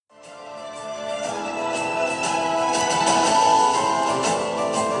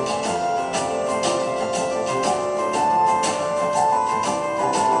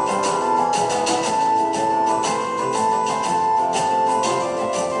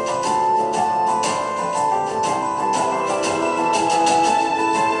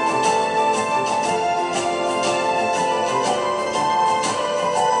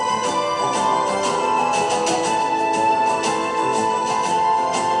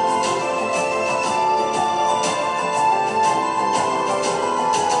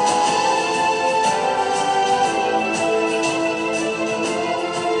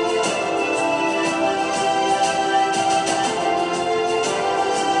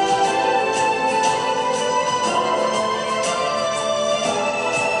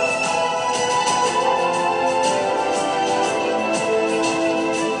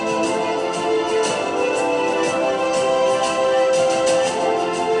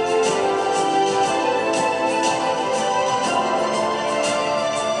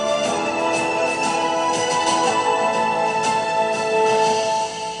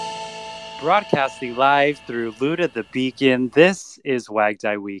broadcasting live through Luda the Beacon. This is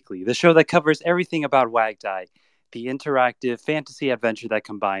WAGDIE Weekly, the show that covers everything about WAGDIE, the interactive fantasy adventure that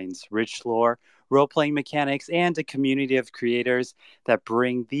combines rich lore, role-playing mechanics, and a community of creators that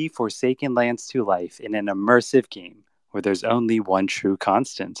bring the Forsaken Lands to life in an immersive game where there's only one true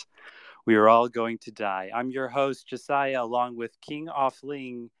constant. We are all going to die. I'm your host, Josiah, along with King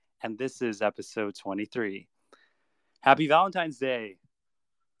Offling, and this is episode 23. Happy Valentine's Day.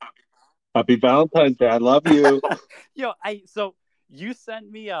 Happy Valentine's Day. I love you. So you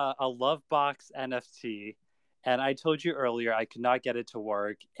sent me a Love Box NFT, and I told you earlier I could not get it to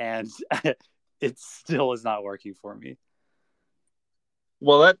work, and it still is not working for me.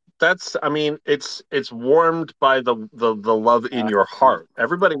 Well, that's I mean, it's warmed by the love in your heart.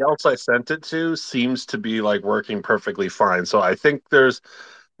 Everybody else I sent it to seems to be like working perfectly fine. So I think there's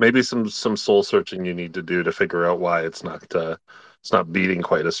maybe some soul searching you need to do to figure out why it's not beating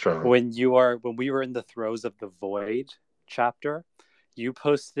quite as strong. When we were in the throes of the Void chapter, you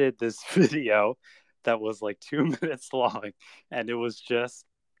posted this video that was like 2 minutes long, and it was just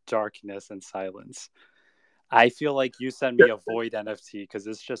darkness and silence. I feel like you sent me a Void NFT because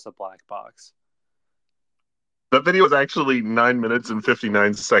it's just a black box. That video was actually 9 minutes and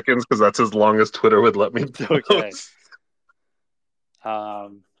 59 seconds because that's as long as Twitter would let me post. Okay.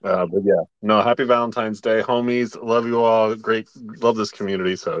 But yeah, no, happy Valentine's Day, homies. Love you all. Great. Love this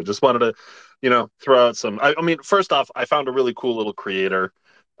community. So just wanted to, throw out some, I mean, first off, I found a really cool little creator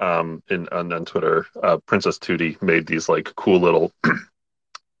on Twitter. Princess Tootie made these like cool little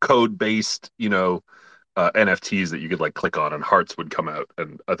code-based, NFTs that you could like click on and hearts would come out.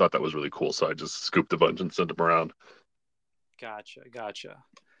 And I thought that was really cool. So I just scooped a bunch and sent them around. Gotcha.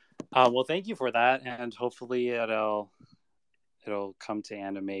 Well, thank you for that. And hopefully it'll come to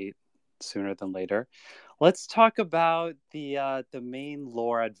animate sooner than later. Let's talk about the main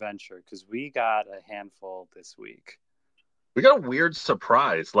lore adventure, because we got a handful this week. We got a weird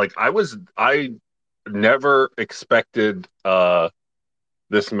surprise. Like I never expected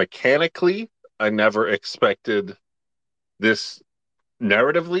this mechanically. I never expected this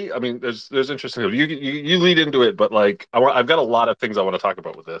narratively. I mean, there's interesting. You lead into it, but like I've got a lot of things I want to talk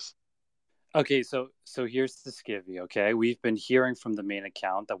about with this. Okay, so here's the skivvy, okay? We've been hearing from the main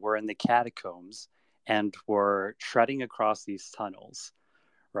account that we're in the catacombs and we're treading across these tunnels,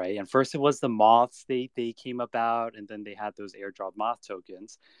 right? And first it was the moths they came about, and then they had those airdrop moth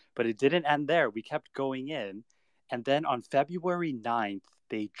tokens. But it didn't end there. We kept going in. And then on February 9th,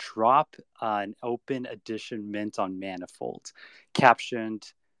 they drop an open edition mint on Manifold,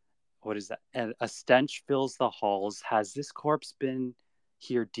 captioned, what is that? A stench fills the halls. Has this corpse been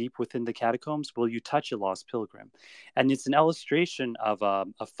here deep within the catacombs? Will you touch a lost pilgrim? And it's an illustration of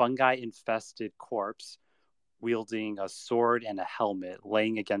a fungi-infested corpse wielding a sword and a helmet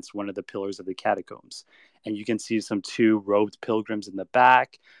laying against one of the pillars of the catacombs. And you can see some two robed pilgrims in the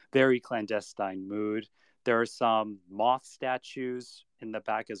back, very clandestine mood. There are some moth statues in the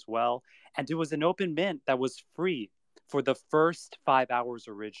back as well. And it was an open mint that was free for the first 5 hours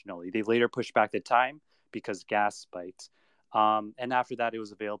originally. They later pushed back the time because gas spiked. And after that, it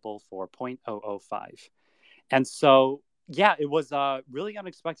was available for 0.005. And so, yeah, it was really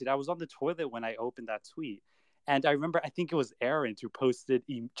unexpected. I was on the toilet when I opened that tweet. And I remember, I think it was Aaron who posted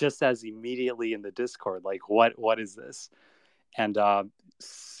just as immediately in the Discord, like, what is this? And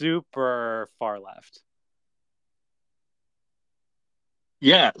super far left.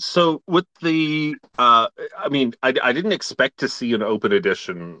 Yeah, so with the, I mean, I didn't expect to see an open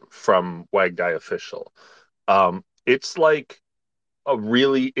edition from WAGDIE official. It's like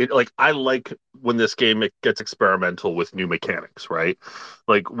I like when this game gets experimental with new mechanics, right?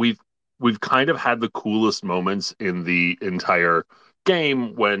 Like we've kind of had the coolest moments in the entire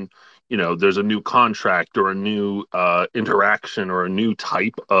game when there's a new contract or a new interaction or a new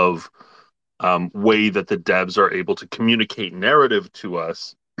type of way that the devs are able to communicate narrative to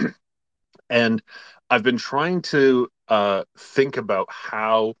us. And I've been trying to think about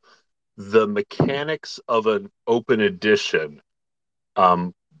how the mechanics of an open edition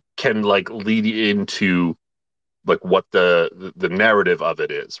can like lead into like what the narrative of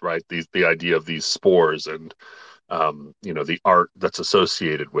it is, right? The idea of these spores and the art that's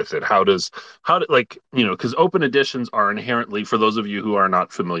associated with it. Because open editions are inherently, for those of you who are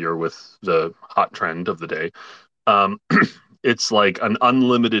not familiar with the hot trend of the day, it's like an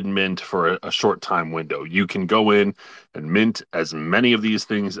unlimited mint for a short time window. You can go in and mint as many of these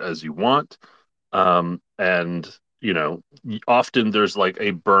things as you want. And often there's like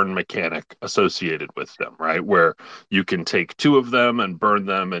a burn mechanic associated with them, right? Where you can take two of them and burn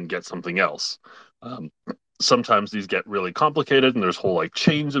them and get something else. sometimes these get really complicated and there's whole like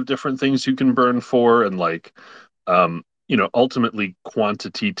chains of different things you can burn for and like ultimately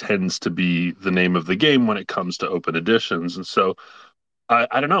quantity tends to be the name of the game when it comes to open editions. And so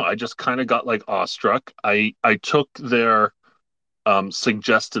I don't know, I just kind of got like awestruck. I took their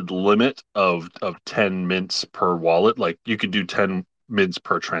suggested limit of 10 mints per wallet. Like you could do 10 mints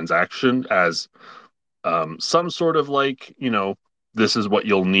per transaction as some sort of like, this is what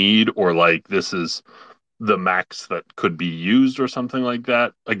you'll need, or like this is the max that could be used or something like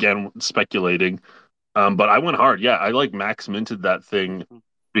that. Again, speculating. But I went hard. Yeah, I like max minted that thing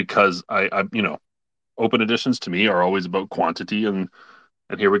because open editions to me are always about quantity, and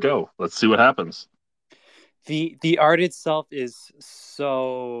here we go. Let's see what happens. The art itself is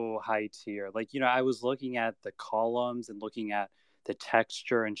so high tier. Like, I was looking at the columns and looking at the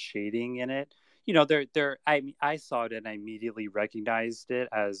texture and shading in it. I saw it and I immediately recognized it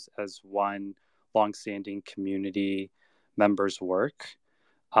as one longstanding community member's work.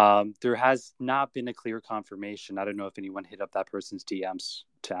 There has not been a clear confirmation. I don't know if anyone hit up that person's DMs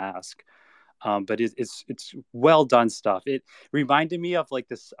to ask. But it's well done stuff. It reminded me of like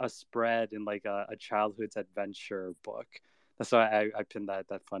this a spread in like a childhood's adventure book. That's why I pinned that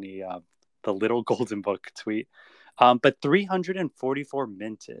funny the little golden book tweet. But 344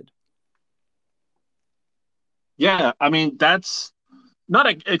 minted. Yeah, I mean that's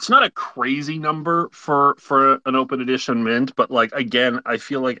it's not a crazy number for an open edition mint, but like again, I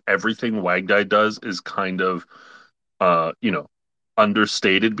feel like everything WAGDIE does is kind of uh, you know,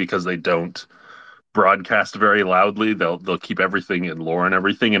 understated because they don't broadcast very loudly. They'll keep everything in lore and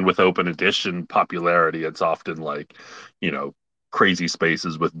everything. And with open edition popularity, it's often like, you know, crazy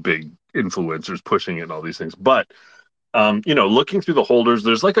spaces with big influencers pushing it and all these things. But looking through the holders,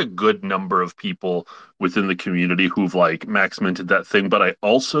 there's like a good number of people within the community who've like max minted that thing. But I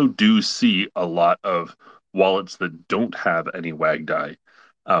also do see a lot of wallets that don't have any WAGDIE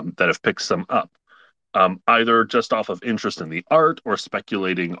that have picked some up, either just off of interest in the art or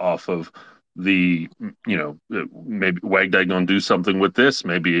speculating off of the, maybe WAGDIE gonna do something with this.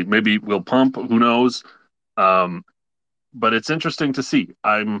 Maybe we'll pump. Who knows? Um, but it's interesting to see.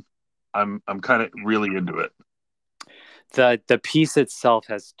 I'm kind of really into it. The piece itself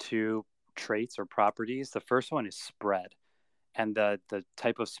has two traits or properties. The first one is spread, and the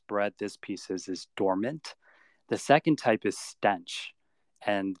type of spread this piece is dormant. The second type is stench,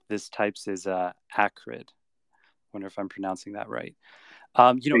 and this type is acrid. Wonder if I'm pronouncing that right.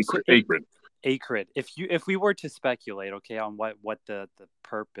 So Acrid. acrid. If we were to speculate, okay, on what the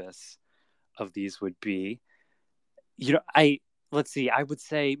purpose of these would be, I let's see. I would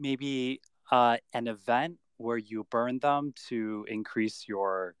say maybe an event where you burn them to increase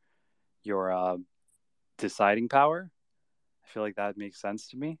your deciding power. I feel like that makes sense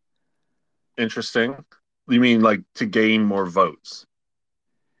to me. Interesting. You mean like to gain more votes?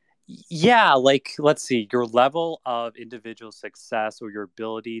 Yeah, like let's see, your level of individual success or your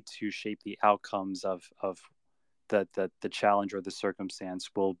ability to shape the outcomes of the challenge or the circumstance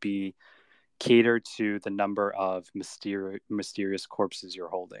will be catered to the number of mysterious corpses you're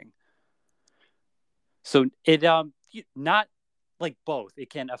holding. So it not like both. It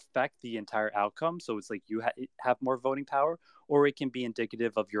can affect the entire outcome. So it's like you have more voting power, or it can be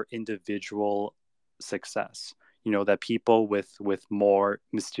indicative of your individual success. That people with more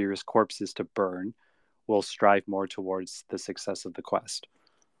mysterious corpses to burn will strive more towards the success of the quest.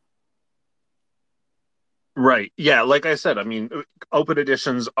 Right. Yeah. Like I said, I mean, open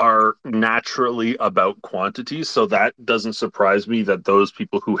editions are naturally about quantity, so that doesn't surprise me that those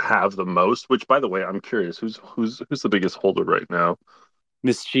people who have the most, which by the way, I'm curious, who's the biggest holder right now?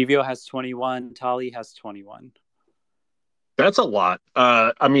 Mischivio has 21. Tali has 21. That's a lot.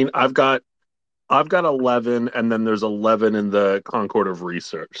 I mean, I've got 11, and then there's 11 in the Concord of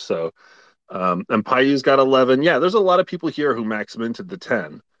Research. So, and Paiu's got 11. Yeah, there's a lot of people here who max minted the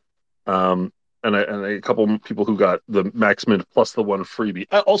 10. Um, and a couple people who got the max mint plus the one freebie.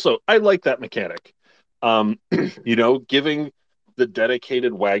 I like that mechanic. Giving the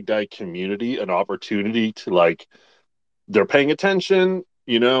dedicated WAGDIE community an opportunity to like they're paying attention.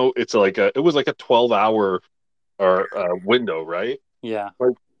 It was like a 12-hour or window, right? Yeah.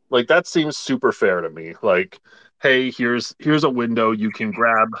 Like that seems super fair to me. Like, hey, here's a window you can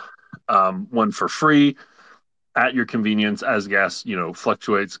grab one for free at your convenience as gas,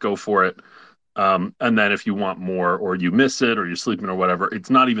 fluctuates, go for it. And then if you want more or you miss it or you're sleeping or whatever, it's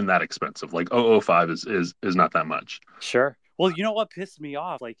not even that expensive. Like 005 is not that much. Sure. Well, you know what pissed me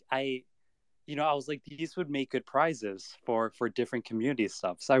off? Like I was like, these would make good prizes for different community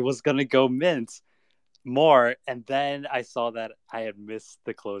stuff. So I was gonna go mint more, and then I saw that I had missed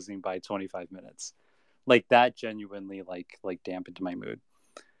the closing by 25 minutes. like that genuinely like dampened my mood.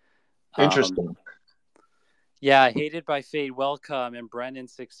 Um, Interesting. yeah, Hated by Fate, welcome, and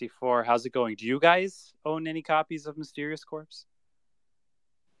Brennan64, how's it going? Do you guys own any copies of Mysterious Corpse?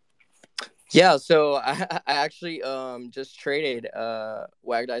 Yeah, so I actually just traded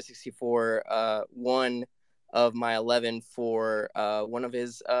WAGDIE 64 one of my 11 for one of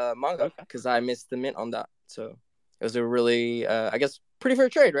his manga Okay. because I missed the mint on that. So it was a really I guess pretty fair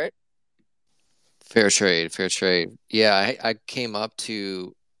trade, right? Fair trade, fair trade. Yeah, I came up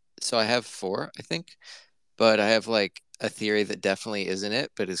to, so I have four, I think, but I have like a theory that definitely isn't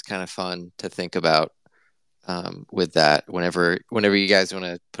it, but is kind of fun to think about with that whenever you guys want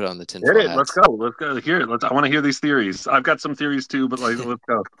to put on the Hit tinfoil it. Let's hats. go. Let's go. Here. I want to hear these theories. I've got some theories too, but like, let's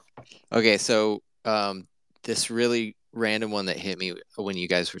go. Okay, so this really random one that hit me when you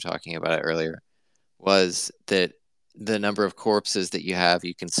guys were talking about it earlier was that the number of corpses that you have,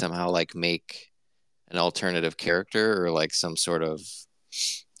 you can somehow like make an alternative character or like some sort of,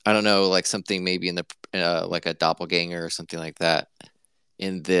 I don't know, like something maybe in the like a doppelganger or something like that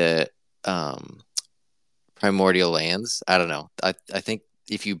in the um primordial lands. I don't know. I think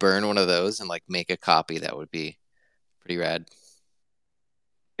if you burn one of those and like make a copy, that would be pretty rad.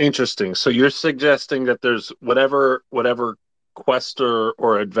 Interesting. So you're suggesting that there's whatever quest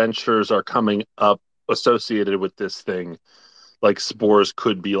or adventures are coming up associated with this thing, like spores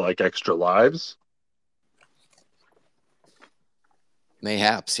could be like extra lives.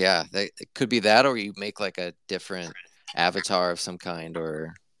 Mayhaps, yeah. It could be that, or you make like a different avatar of some kind,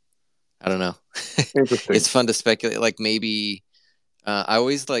 or I don't know. Interesting. It's fun to speculate. Like maybe I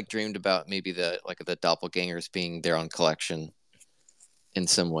always like dreamed about maybe the doppelgangers being their own collection in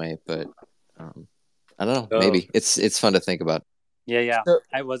some way, but I don't know. Oh. Maybe it's fun to think about. Yeah. So,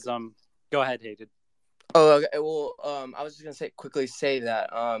 I was go ahead, Hated. oh, okay, well, I was just gonna quickly say that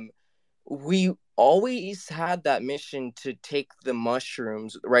we always had that mission to take the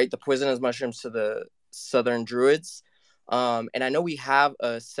mushrooms, right? The poisonous mushrooms to the Southern Druids. And I know we have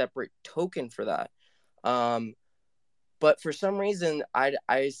a separate token for that. But for some reason,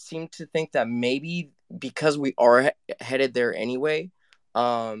 I seem to think that maybe because we are headed there anyway,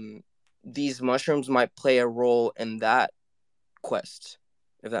 these mushrooms might play a role in that quest,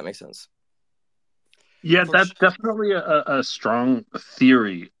 if that makes sense. Yeah, For that's definitely a strong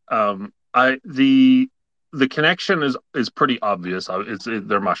theory. I the connection is pretty obvious.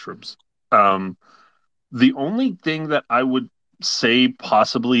 They're mushrooms. Um, the only thing that I would say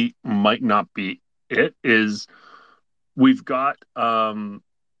possibly might not be it is we've got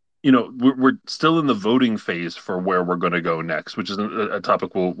we're still in the voting phase for where we're going to go next, which is a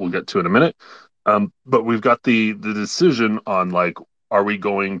topic we'll get to in a minute. But we've got the decision on like, are we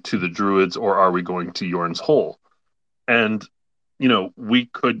going to the Druids or are we going to Yorn's Hole? And we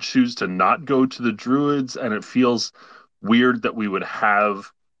could choose to not go to the Druids, and it feels weird that we would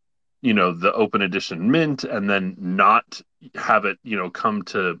have the open edition mint and then not have it come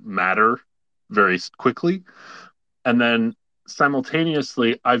to matter very quickly. And then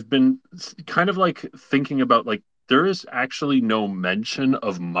simultaneously, I've been kind of like thinking about like there is actually no mention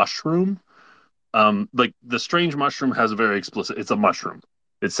of mushroom. Like the strange mushroom has a very explicit, it's a mushroom.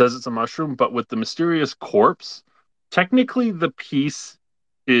 It says it's a mushroom, but with the mysterious corpse, technically the piece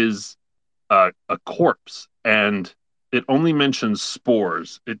is a corpse, and it only mentions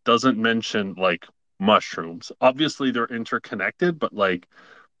spores. It doesn't mention like mushrooms. Obviously, they're interconnected, but like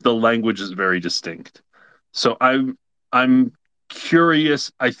the language is very distinct. So I'm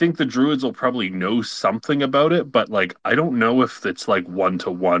curious. I think the druids will probably know something about it, but like I don't know if it's like one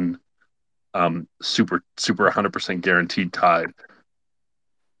to one, super 100% guaranteed tied.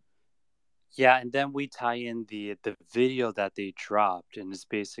 Yeah, and then we tie in the video that they dropped, and it's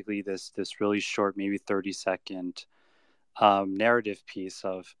basically this really short, maybe 30-second narrative piece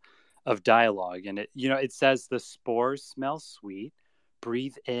of dialogue, and it says the spores smell sweet,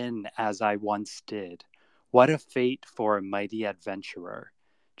 breathe in as I once did. What a fate for a mighty adventurer,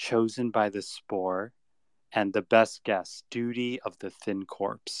 chosen by the spore, and the best guess, duty of the thin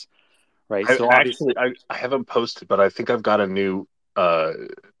corpse. Right. I So obviously, actually I haven't posted, but I think I've got a new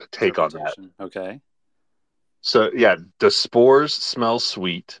take on that. interpretation. Okay. So yeah, the spores smell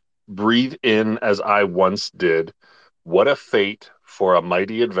sweet. Breathe in as I once did. What a fate for a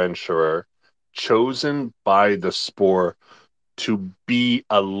mighty adventurer, chosen by the spore to be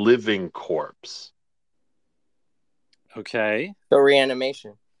a living corpse. Okay. The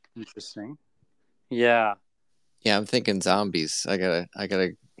reanimation. Interesting. Yeah. Yeah, I'm thinking zombies. I gotta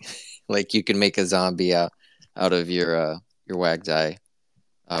like you can make a zombie out of your WAGDIE.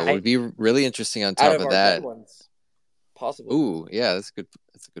 What would be really interesting on Out top of of our dead that? ones, possibly. Ooh, yeah, that's good.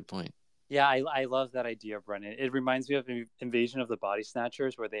 That's a good point. Yeah, I love that idea, Brennan. It reminds me of Invasion of the Body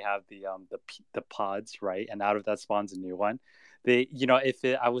Snatchers, where they have the pods, right? And out of that spawns a new one. They, if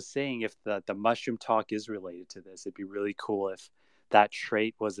I was saying if the mushroom talk is related to this, it'd be really cool if that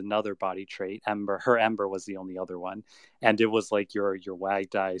trait was another body trait. Her ember was the only other one, and it was like your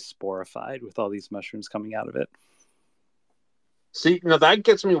WAGDIE sporified with all these mushrooms coming out of it. See, now that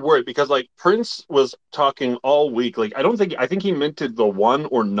gets me worried because like Prince was talking all week. Like I think he minted the one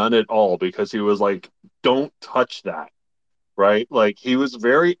or none at all because he was like, don't touch that. Right? Like he was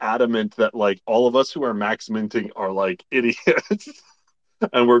very adamant that like all of us who are max minting are like idiots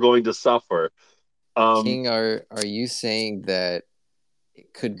and we're going to suffer. King, are you saying that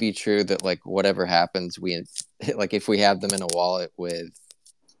it could be true that like whatever happens, we like if we have them in a wallet with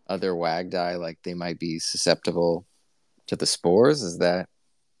other WAGDIE, like they might be susceptible to the spores? Is that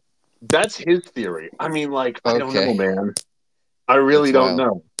That's his theory. I mean, like, I don't know, okay? man. I really That's don't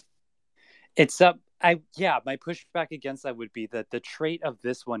wild. know. It's my pushback against that would be that the trait of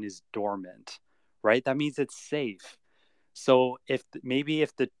this one is dormant, right? That means it's safe. So if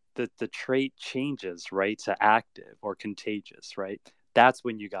the trait changes, right, to active or contagious, right, that's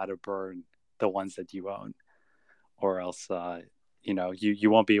when you got to burn the ones that you own, or else you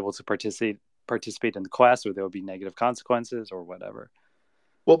won't be able to participate in the quest, or there will be negative consequences or whatever.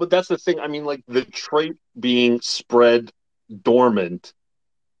 Well, but that's the thing. I mean, like the trait being spread dormant.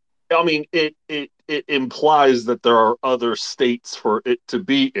 I mean, it implies that there are other states for it to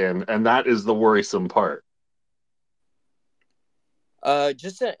be in, and that is the worrisome part.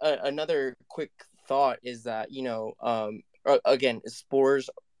 Just another quick thought is that again, spores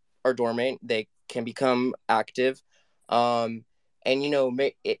are dormant; they can become active, and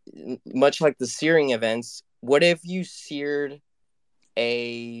much like the searing events. What if you seared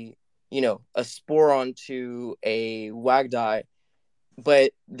a spore onto a WAGDIE,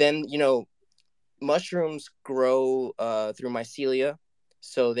 but then mushrooms grow through mycelia,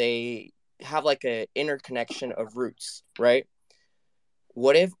 so they have like a interconnection of roots, right?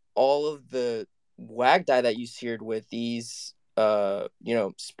 What if all of the WAGDIE that you seared with these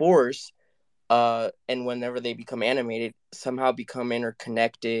spores, and whenever they become animated, somehow become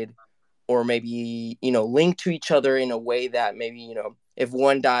interconnected, or maybe linked to each other in a way that maybe if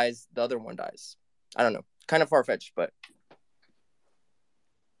one dies, the other one dies. I don't know, kind of far-fetched, but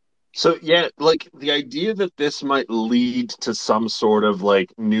So yeah, like the idea that this might lead to some sort of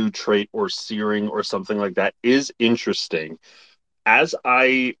like new trait or searing or something like that is interesting. As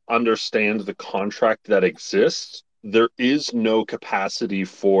I understand the contract that exists, there is no capacity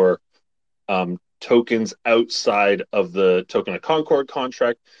for tokens outside of the Token of Concord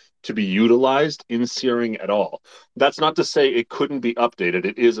contract to be utilized in searing at all. That's not to say it couldn't be updated.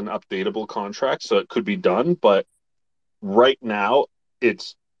 It is an updatable contract, so it could be done, but right now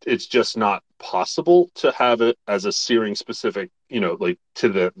it's it's just not possible to have it as a searing specific, like to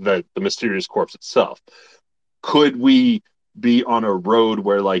the mysterious corpse itself. Could we be on a road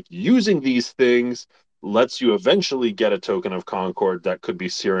where like using these things lets you eventually get a token of Concord that could be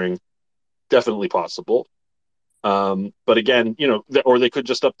searing? Definitely possible. But again, or they could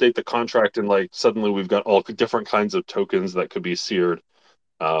just update the contract and like suddenly we've got all different kinds of tokens that could be seared,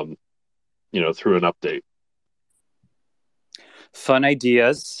 um, through an update. Fun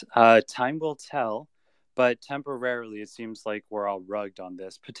ideas. Time will tell, but temporarily it seems like we're all rugged on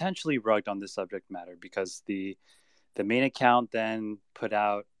this, potentially rugged on this subject matter, because the main account then put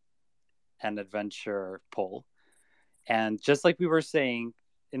out an adventure poll, and just like we were saying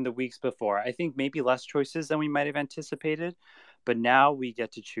in the weeks before, I think maybe less choices than we might have anticipated. But now we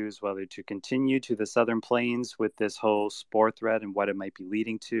get to choose whether to continue to the Southern Plains with this whole spore thread and what it might be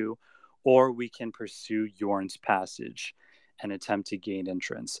leading to, or we can pursue Yorn's Passage and attempt to gain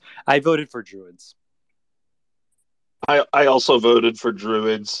entrance. I voted for Druids. I also voted for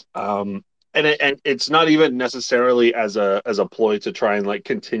Druids. And it's not even necessarily as a ploy to try and like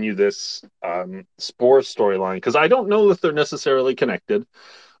continue this Spore storyline because I don't know if they're necessarily connected.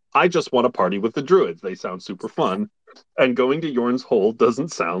 I just want to party with the Druids. They sound super fun, and going to Yorn's Hole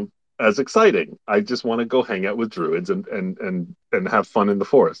doesn't sound as exciting. I just want to go hang out with Druids and have fun in the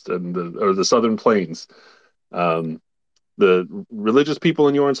forest and the Southern Plains. The religious people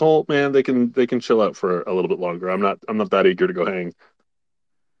in Yorn's Hole, man, they can chill out for a little bit longer. I'm not that eager to go hang.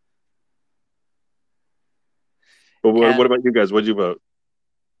 But what And about you guys? What'd you vote?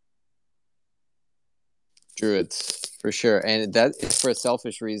 Druids for sure, and that is for a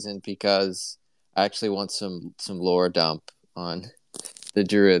selfish reason because I actually want some lore dump on the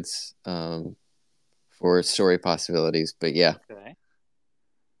Druids for story possibilities. But yeah, okay.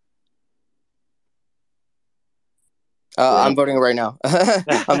 I'm voting right now.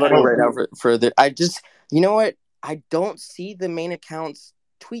 I'm voting right now for the. I just, you know what? I don't see the main account's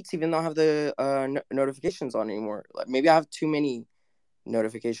tweets, even though I have the notifications on anymore. Like maybe I have too many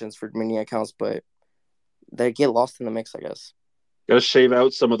notifications for many accounts, but they get lost in the mix, I guess. Gotta shave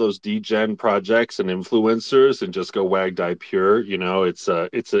out some of those degen projects and influencers and just go WAGDIE pure. It's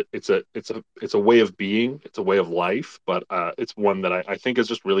a way of being, it's a way of life, but it's one that I think is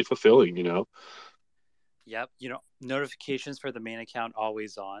just really fulfilling. Yep. Notifications for the main account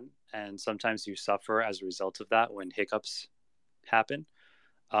always on, and sometimes you suffer as a result of that when hiccups happen.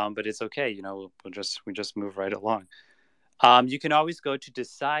 But it's okay. We just move right along. You can always go to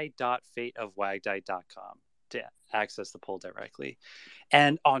decide.fateofwagdie.com to access the poll directly.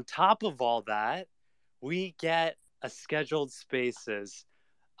 And on top of all that, we get a scheduled spaces,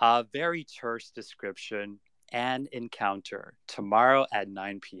 a very terse description, and encounter tomorrow at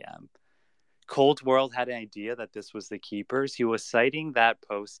 9 p.m. Cold World had an idea that this was the Keepers. He was citing that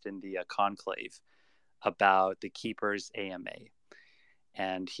post in the conclave about the Keepers AMA,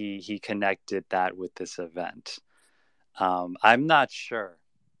 and he connected that with this event. I'm not sure.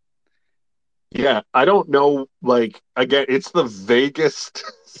 Yeah, I don't know. Like, again, it's the vaguest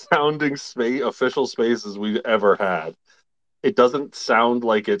sounding official spaces we've ever had. It doesn't sound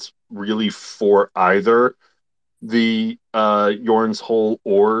like it's really for either the Yorn's Hole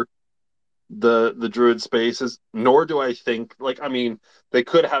or the Druid spaces, nor do I think, like, I mean, they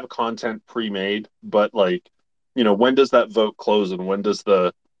could have content pre-made, but like, when does that vote close and when does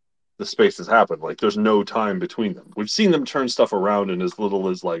the spaces happen? Like, there's no time between them. We've seen them turn stuff around in as little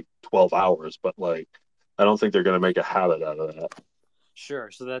as like 12 hours, but like, I don't think they're going to make a habit out of that. Sure.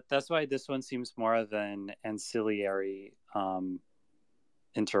 So that's why this one seems more of an ancillary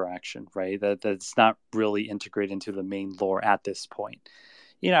interaction, right? That's not really integrated into the main lore at this point.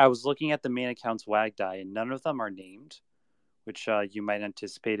 I was looking at the main account's WAGDIE, and none of them are named, which you might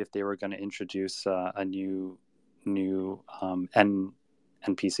anticipate if they were going to introduce a new NPC.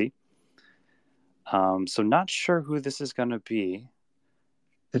 So not sure who this is going to be.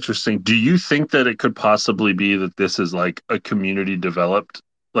 Interesting. Do you think that it could possibly be that this is like a community developed,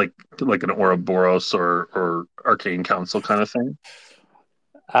 like an Ouroboros or Arcane Council kind of thing?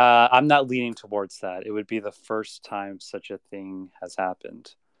 I'm not leaning towards that. It would be the first time such a thing has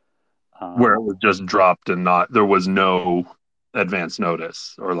happened. Where it was just dropped and there was no advance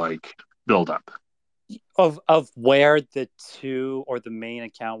notice or like build up. Of where the two or the main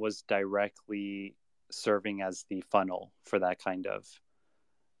account was directly serving as the funnel for that kind of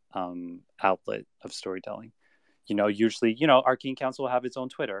outlet of storytelling. Usually, Arcane Council will have its own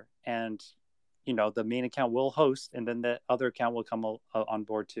Twitter, and the main account will host, and then the other account will come on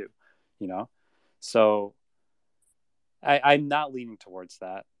board too. So I'm not leaning towards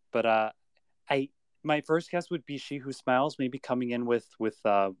that, but my first guess would be She Who Smiles, maybe coming in with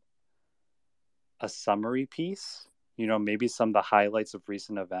a summary piece. Maybe some of the highlights of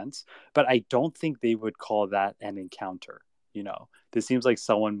recent events, but I don't think they would call that an encounter. This seems like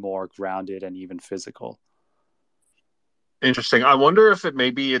someone more grounded and even physical. Interesting. I wonder if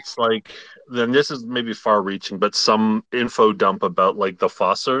it's like, then this is maybe far reaching, but some info dump about like the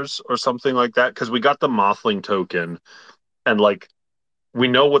Fossers or something like that. Because we got the Mothling token and like we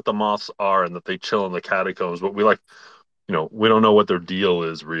know what the moths are and that they chill in the catacombs, but we we don't know what their deal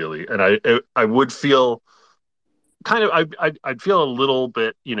is really. And I would feel kind of, I'd feel a little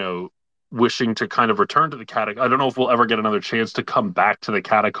bit, wishing to kind of return to the catacombs. I don't know if we'll ever get another chance to come back to the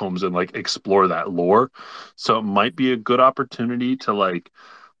catacombs and like explore that lore. So it might be a good opportunity to like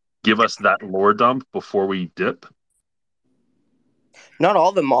give us that lore dump before we dip. Not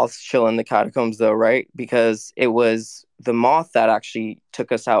all the moths chill in the catacombs though, right? Because it was the moth that actually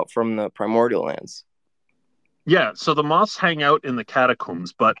took us out from the primordial lands. Yeah, so the moths hang out in the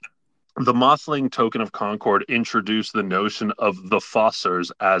catacombs, but the Mothling token of Concord introduced the notion of the Fossers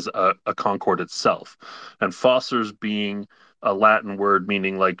as a Concord itself. And Fossers being a Latin word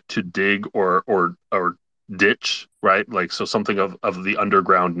meaning like to dig or ditch, right? Like, so something of the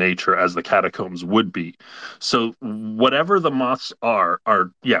underground nature as the catacombs would be. So whatever the moths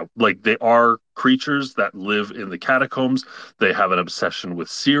yeah, like they are creatures that live in the catacombs. They have an obsession with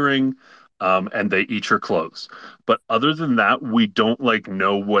searing. And they eat your clothes. But other than that, we don't like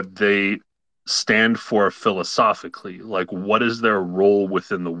know what they stand for philosophically. Like, what is their role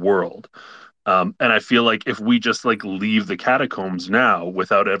within the world? And I feel like if we just like leave the catacombs now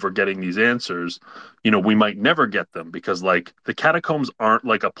without ever getting these answers, we might never get them because like the catacombs aren't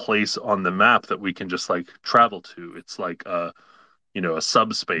like a place on the map that we can just like travel to. It's like a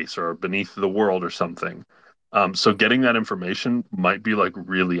subspace or beneath the world or something. So getting that information might be like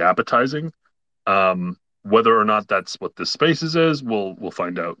really appetizing. Whether or not that's what this Spaces is, we'll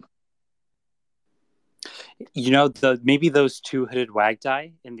find out. Maybe those two-hooded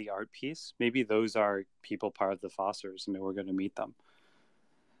WAGDIE in the art piece, maybe those are people part of the Fosters. I mean, we're going to meet them.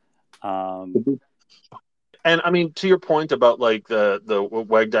 And I mean, to your point about like the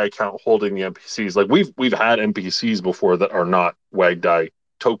WAGDIE account holding the NPCs, like we've had NPCs before that are not WAGDIE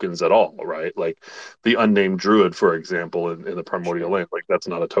tokens at all, right? Like the unnamed druid, for example, in the Primordial Land, like that's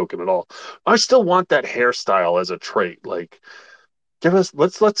not a token at all. I still want that hairstyle as a trait. Like,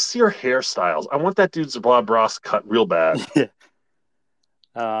 let's see your hairstyles. I want that dude's Bob Ross cut real bad.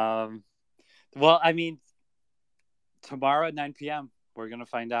 Well, I mean, tomorrow at 9 p.m. we're gonna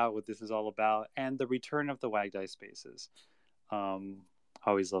find out what this is all about and the return of the WAGDIE Spaces.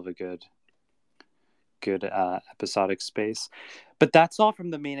 Always love a good episodic space. But that's all from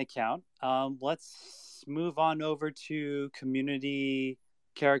the main account. Let's move on over to community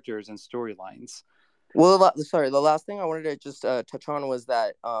characters and storylines. Well, the last thing I wanted to just touch on was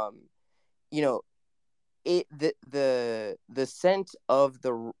that the scent of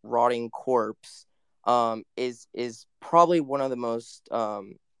the rotting corpse is probably one of the most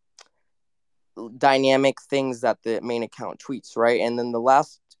dynamic things that the main account tweets, right? And then the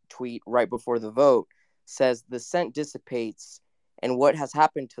last tweet right before the vote says the scent dissipates, and what has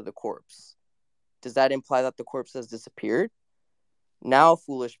happened to the corpse? Does that imply that the corpse has disappeared? Now,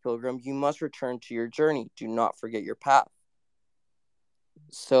 foolish pilgrim, you must return to your journey. Do not forget your path.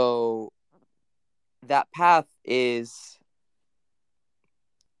 So that path is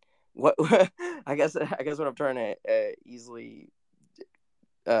what I guess what I'm trying to easily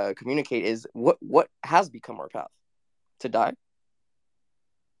communicate is what has become our path? To die?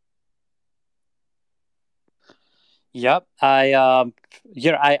 Yep. I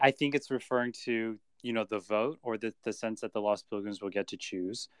think it's referring to, the vote or the sense that the Lost Pilgrims will get to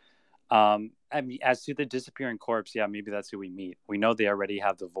choose. I mean, as to the disappearing corpse, yeah, maybe that's who we meet. We know they already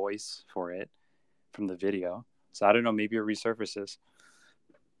have the voice for it from the video. So I don't know, maybe it resurfaces.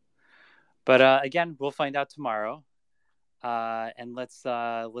 But again, we'll find out tomorrow. And let's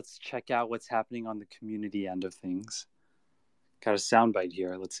check out what's happening on the community end of things. Got a soundbite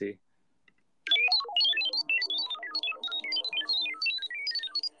here. Let's see.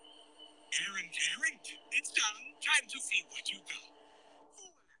 Aaron, it's done. Time to see what you got.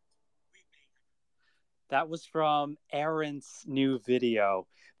 That was from Aaron's new video.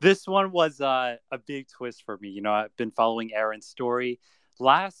 This one was a big twist for me. I've been following Aaron's story.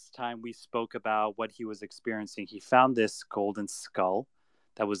 Last time we spoke about what he was experiencing, he found this golden skull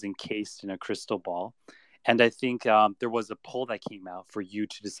that was encased in a crystal ball. And I think there was a poll that came out for you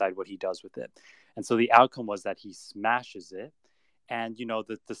to decide what he does with it. And so the outcome was that he smashes it. And,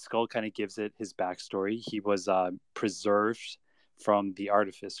 the skull kind of gives it his backstory. He was preserved from the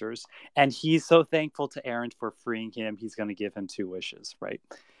artificers. And he's so thankful to Aaron for freeing him. He's going to give him 2 wishes, right?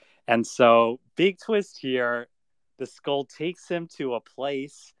 And so, big twist here. The skull takes him to a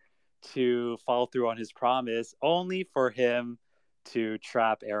place to follow through on his promise, only for him to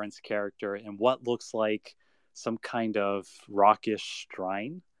trap Aaron's character in what looks like some kind of rockish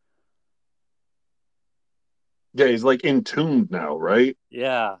shrine. Yeah, he's like entombed now, right?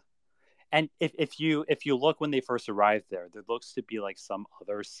 Yeah. And if you look when they first arrived there looks to be like some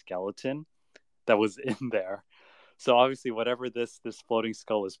other skeleton that was in there. So obviously, whatever this floating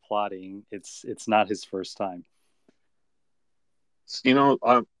skull is plotting, it's not his first time.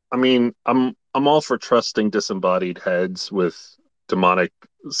 I mean, I'm all for trusting disembodied heads with demonic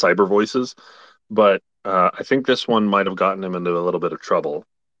cyber voices, but I think this one might have gotten him into a little bit of trouble.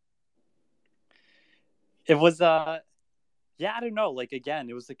 It was yeah, I don't know. Like,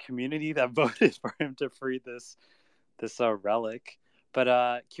 again, it was the community that voted for him to free this relic.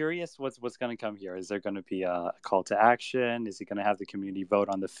 But curious what's going to come here. Is there going to be a call to action? Is he going to have the community vote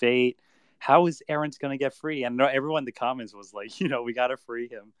on the fate? How is Aaron's going to get free? And everyone in the comments was like, we got to free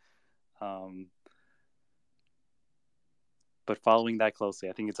him. But following that closely,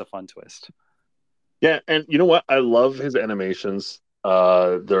 I think it's a fun twist. Yeah, and you know what? I love his animations.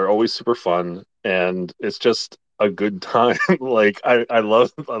 They're always super fun, and it's just a good time. Like I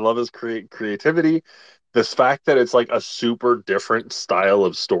love his creativity. This fact that it's like a super different style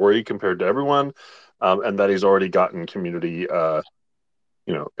of story compared to everyone, and that he's already gotten community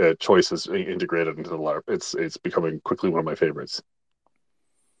choices integrated into the LARP. It's becoming quickly one of my favorites.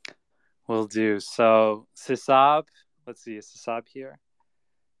 Will do. So Sisab, let's see, is Sisab here?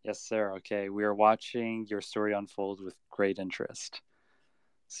 Yes, sir. Okay, we are watching your story unfold with great interest.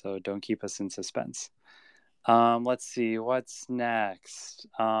 So don't keep us in suspense. Let's see, what's next?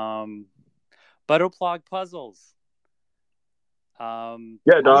 Butterplug puzzles.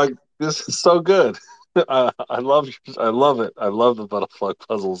 Yeah, dog, this is so good. I love it. I love the butterfly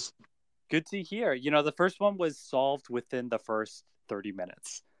puzzles. Good to hear. The first one was solved within the first 30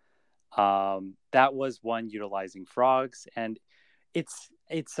 minutes. That was one utilizing frogs, and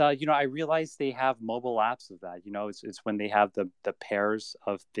I realized they have mobile apps of that. It's when they have the pairs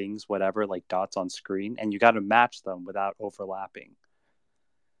of things, whatever, like dots on screen, and you got to match them without overlapping.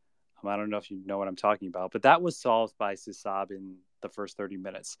 I don't know if you know what I'm talking about, but that was solved by Sisab in the first 30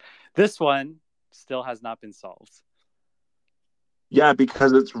 minutes. This one still has not been solved. Yeah,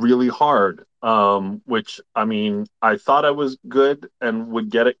 because it's really hard. Which I mean, I thought I was good and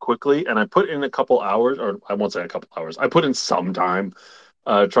would get it quickly, and I put in a couple hours, or I won't say a couple hours. I put in some time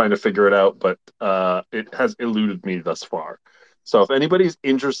trying to figure it out, but it has eluded me thus far. So if anybody's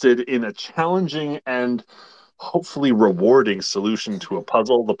interested in a challenging and hopefully rewarding solution to a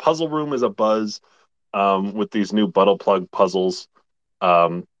puzzle, the puzzle room is a buzz with these new buttle plug puzzles.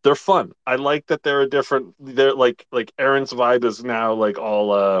 They're fun. I like that they're a different. They're like Aaron's vibe is now like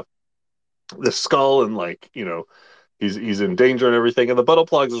all the skull and like he's in danger and everything. And the buttle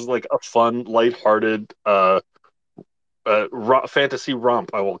plugs is like a fun, lighthearted fantasy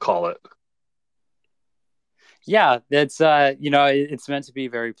romp. I will call it. Yeah, that's it's meant to be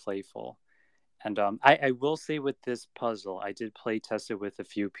very playful. And I will say with this puzzle, I did play test it with a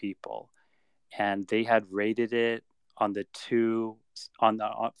few people, and they had rated it on the two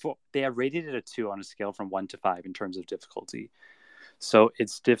they had rated it a 2 on a scale from 1 to 5 in terms of difficulty. So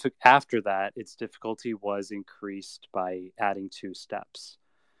after that, its difficulty was increased by adding 2 steps.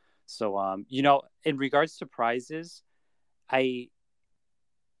 So in regards to prizes, I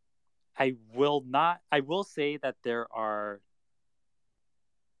I will say that there are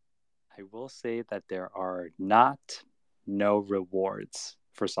not no rewards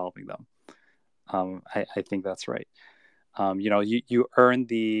for solving them. I think that's right. You earn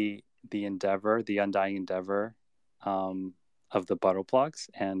the endeavor, the undying endeavor of the buttle plugs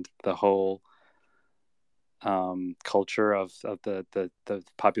and the whole culture of the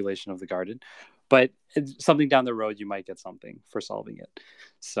population of the garden. But something down the road, you might get something for solving it.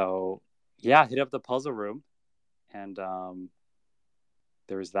 So yeah, hit up the puzzle room, and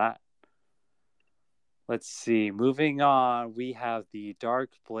there's that. Let's see. Moving on, we have the Dark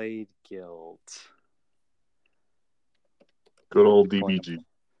Blade Guild. Good old DBG.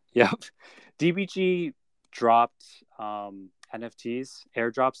 Yep. DBG dropped NFTs,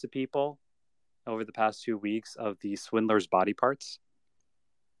 airdrops to people over the past 2 weeks of the Swindler's body parts.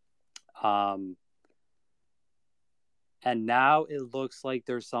 And now it looks like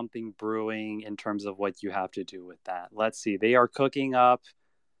there's something brewing in terms of what you have to do with that. Let's see. They are cooking up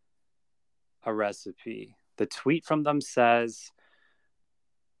a recipe. The tweet from them says,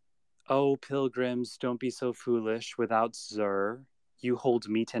 "Oh, pilgrims, don't be so foolish. Without Zur, you hold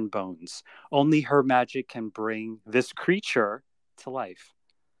meat and bones. Only her magic can bring this creature to life.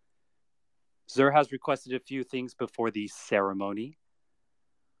 Zur has requested a few things before the ceremony.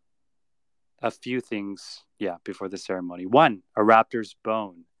 Before the ceremony. 1, a raptor's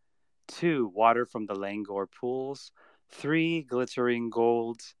bone. 2, water from the Langor pools. 3, glittering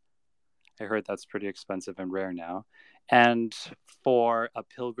gold. I heard that's pretty expensive and rare now. And 4, a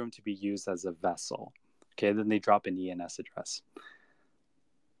pilgrim to be used as a vessel." Okay, then they drop an ENS address.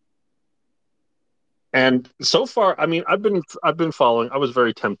 And so far, I mean, I've been following. I was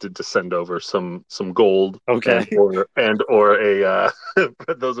very tempted to send over some gold, Okay. or a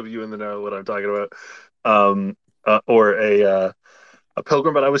for those of you in the know what I'm talking about, or a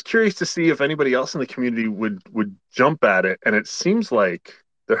pilgrim. But I was curious to see if anybody else in the community would jump at it. And it seems like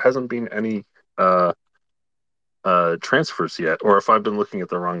there hasn't been any transfers yet, or if I've been looking at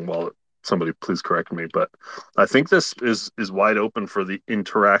the wrong wallet, somebody please correct me. But I think this is wide open for the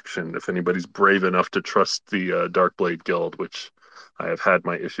interaction if anybody's brave enough to trust the Darkblade Guild, which I have had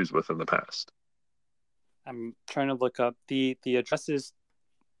my issues with in the past. I'm trying to look up the address is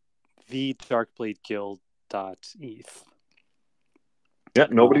thedarkbladeguild.eth. Yeah,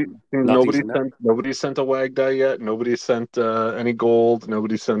 nobody sent a WAGDIE yet. Nobody sent any gold.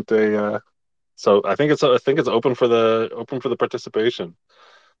 Nobody sent a. So I think it's open for the participation.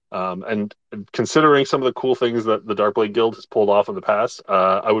 And considering some of the cool things that the Darkblade Guild has pulled off in the past,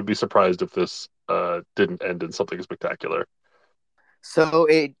 I would be surprised if this didn't end in something spectacular. So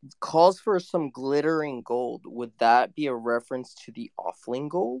it calls for some glittering gold. Would that be a reference to the Offling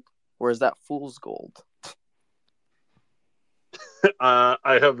gold, or is that fool's gold?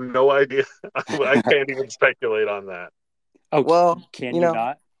 I have no idea. I can't even speculate on that. Oh, well, can you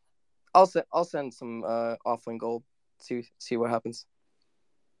not? I'll send some Offling gold. See what happens.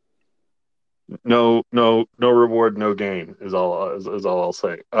 No reward, no gain is all I'll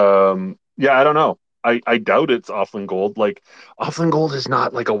say. Yeah, I don't know. I doubt it's Offland Gold. Like Offland Gold is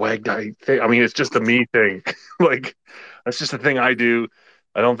not like a WAGDIE thing. I mean, it's just a me thing. Like that's just a thing I do.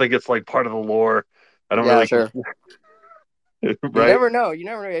 I don't think it's like part of the lore. I don't Yeah, really, sure. You right? never know. You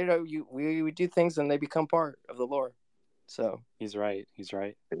never know. You know, we do things and they become part of the lore. So He's right. He's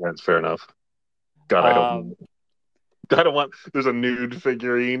right. That's fair enough. God, I hope. I don't want. There's a nude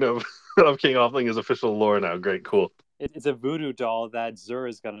figurine of of King Offling as official lore now. Great, cool. It's a voodoo doll that Zur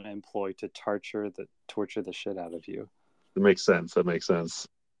is going to employ to torture the shit out of you. That makes sense. That makes sense.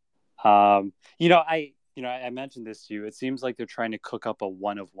 I mentioned this to you. It seems like they're trying to cook up a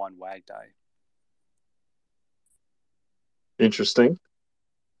 1-of-1 WAGDIE. Interesting.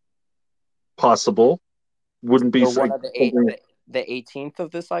 Possible. Wouldn't be or one of something. the 18th of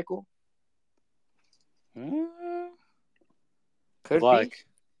this cycle. Could luck.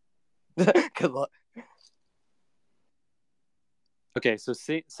 be. Good luck. Okay, so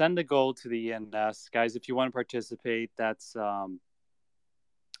send the gold to the ENS. Guys, if you want to participate, that's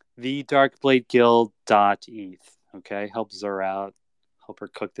thedarkbladeguild.eth. Okay, help Zur out. Help her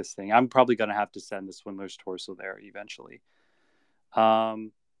cook this thing. I'm probably going to have to send the Swindler's Torso there eventually.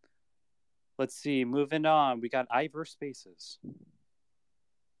 Let's see. Moving on. We got Ivor Spaces.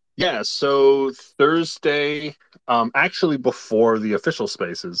 Yeah, so Thursday, actually before the official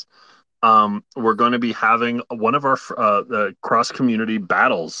spaces, we're going to be having one of our the cross community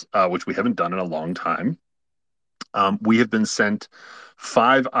battles, which we haven't done in a long time. We have been sent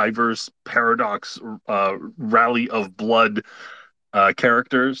 5 Ivers Paradox Rally of Blood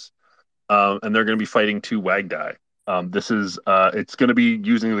characters, and they're going to be fighting 2 WAGDIE. This is it's going to be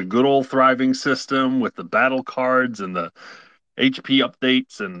using the good old thriving system with the battle cards and the HP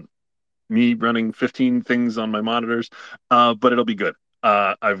updates and me running 15 things on my monitors, but it'll be good.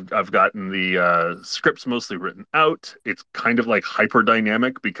 I've gotten the scripts mostly written out. It's kind of like hyper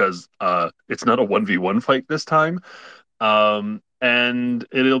dynamic because it's not a 1v1 fight this time, and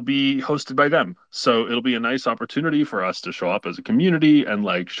it'll be hosted by them. So it'll be a nice opportunity for us to show up as a community and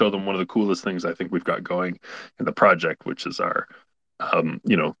like show them one of the coolest things I think we've got going in the project, which is our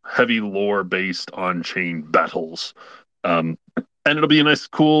heavy lore based on chain battles. And it'll be a nice,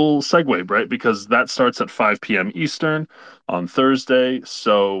 cool segue, right? Because that starts at 5 p.m. Eastern on Thursday.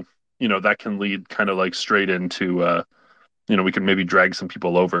 So, that can lead kind of like straight into, we can maybe drag some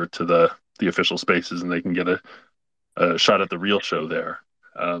people over to the official spaces and they can get a shot at the real show there.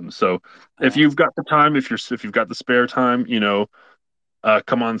 So if you've got the time, if you've got the spare time,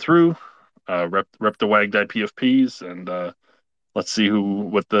 come on through, rep the WAGDIE PFPs and, let's see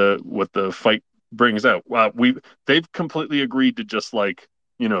what the fight brings out. They've completely agreed to just like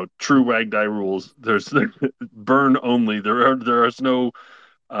true WAGDIE rules. There's burn only. There is no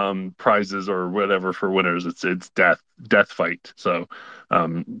prizes or whatever for winners. It's death fight. So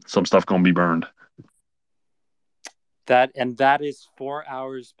some stuff gonna be burned. That is 4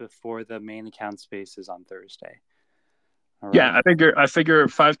 hours before the main account spaces on Thursday. Right. Yeah, I figure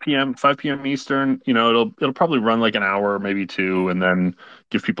 5 p.m. Eastern. It'll probably run like an hour, maybe 2, and then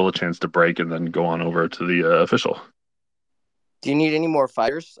give people a chance to break, and then go on over to the official. Do you need any more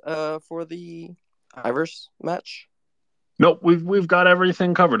fighters for the Ivers match? Nope, we've got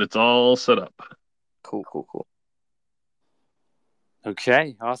everything covered. It's all set up. Cool.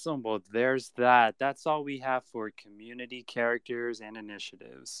 Okay, awesome. Well, there's that. That's all we have for community characters and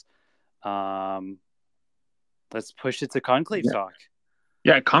initiatives. Let's push it to Conclave talk.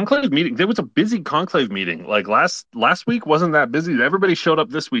 Yeah, Conclave meeting. There was a busy Conclave meeting. Like last week wasn't that busy. Everybody showed up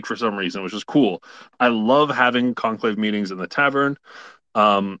this week for some reason, which is cool. I love having Conclave meetings in the tavern.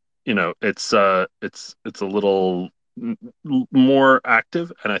 It's a little more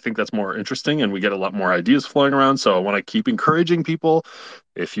active, and I think that's more interesting, and we get a lot more ideas flowing around. So I want to keep encouraging people.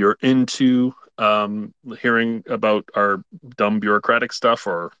 If you're into hearing about our dumb bureaucratic stuff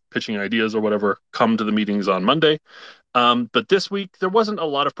or pitching ideas or whatever, come to the meetings on Monday. But this week there wasn't a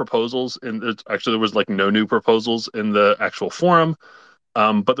lot of proposals, and actually there was like no new proposals in the actual forum.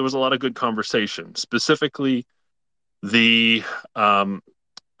 But there was a lot of good conversation. Specifically,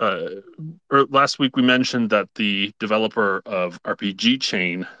 last week we mentioned that the developer of RPG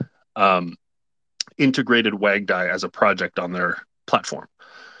Chain integrated WAGDIE as a project on their platform.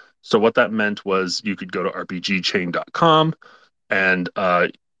 So what that meant was you could go to rpgchain.com and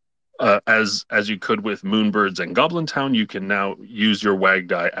as you could with Moonbirds and Goblin Town, you can now use your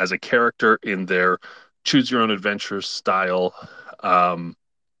WAGDIE as a character in their choose your own adventure style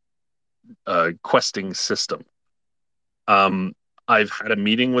questing system. I've had a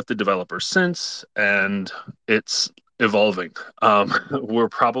meeting with the developer since, and it's evolving. We're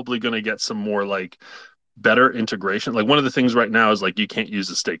probably going to get some more like better integration. Like one of the things right now is like you can't use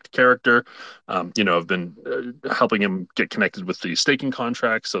a staked character. I've been helping him get connected with the staking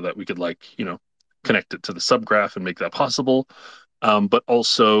contract so that we could connect it to the subgraph and make that possible. But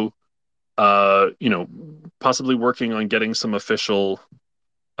also, possibly working on getting some official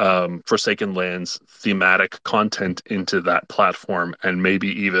Forsaken Lands thematic content into that platform, and maybe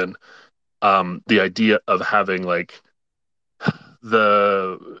even the idea of having like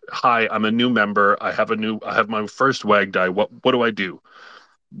hi, I'm a new member. I have my first WAGDIE. What do I do?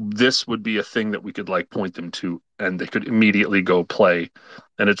 This would be a thing that we could like point them to, and they could immediately go play,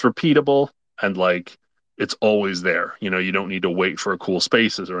 and it's repeatable and like it's always there. You don't need to wait for cool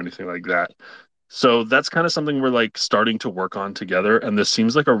spaces or anything like that. So that's kind of something we're like starting to work on together, and this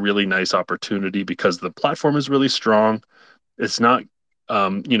seems like a really nice opportunity because the platform is really strong. It's not,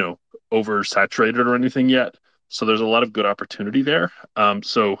 oversaturated or anything yet. So there's a lot of good opportunity there.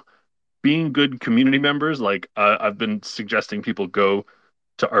 So being good community members, like I've been suggesting people go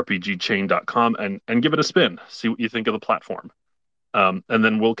to rpgchain.com and give it a spin, see what you think of the platform. And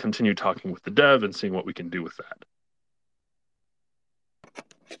then we'll continue talking with the dev and seeing what we can do with that.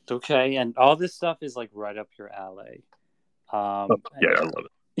 Okay, and all this stuff is like right up your alley. Yeah, I love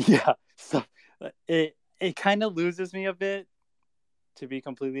it. Yeah, so it kind of loses me a bit, to be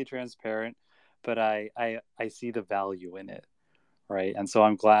completely transparent, but I see the value in it, right? And so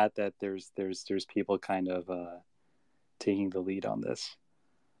I'm glad that there's people kind of taking the lead on this.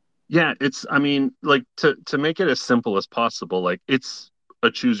 Yeah, I mean, like to make it as simple as possible, like it's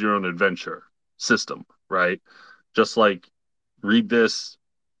a choose your own adventure system, right? Just like read this,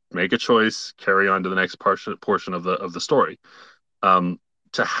 make a choice, carry on to the next portion of the story. Um,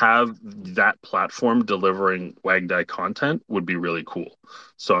 to have that platform delivering WAGDIE content would be really cool.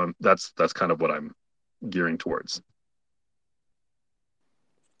 So that's kind of what I'm gearing towards.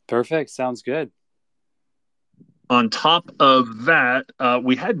 Perfect. Sounds good. On top of that,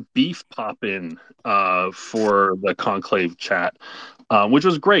 we had Beef pop in for the Conclave chat, which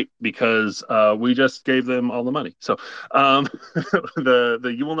was great because we just gave them all the money. So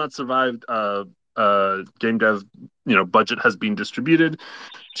the You Will Not Survive game dev budget has been distributed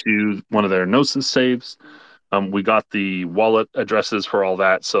to one of their Gnosis saves. We got the wallet addresses for all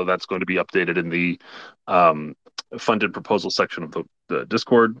that, so that's going to be updated in the funded proposal section of the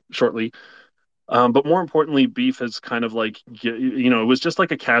Discord shortly. But more importantly, Beef has kind of like, it was just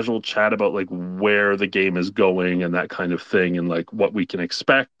like a casual chat about like where the game is going and that kind of thing and like what we can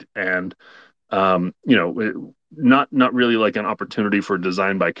expect. And, not really like an opportunity for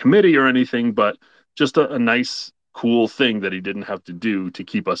design by committee or anything, but just a nice, cool thing that he didn't have to do to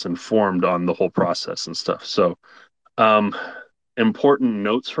keep us informed on the whole process and stuff. So, important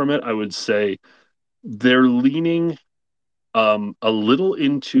notes from it, I would say they're leaning a little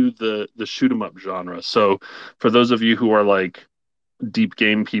into the shoot 'em up genre. So for those of you who are like deep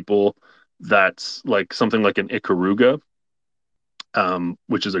game people, that's like something like an Ikaruga,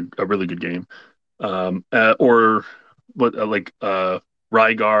 which is a really good game, or what like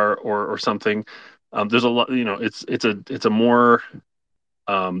Rygar or something. There's a lot, it's a more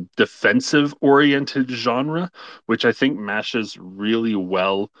defensive oriented genre, which I think mashes really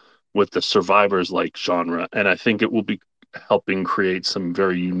well with the survivors like genre, and I think it will be helping create some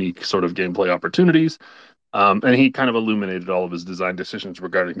very unique sort of gameplay opportunities. And he kind of illuminated all of his design decisions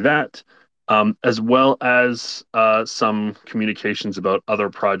regarding that, as well as some communications about other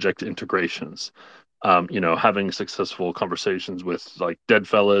project integrations. Having successful conversations with like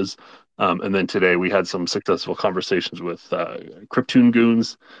Deadfellas. And then today we had some successful conversations with Cryptoon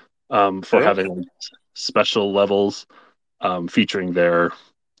Goons for having special levels featuring their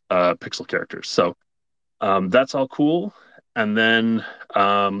pixel characters. So that's all cool. And then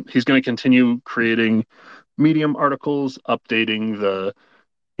he's going to continue creating Medium articles, updating the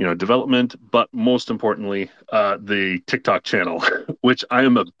development, but most importantly, the TikTok channel, which I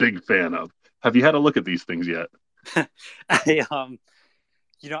am a big fan of. Have you had a look at these things yet? I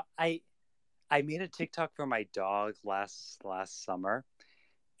I made a TikTok for my dog last summer,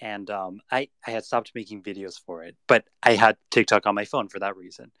 and I had stopped making videos for it, but I had TikTok on my phone for that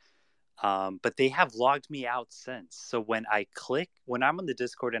reason. But they have logged me out since. So when I'm on the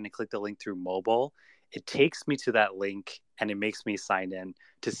Discord and I click the link through mobile, it takes me to that link and it makes me sign in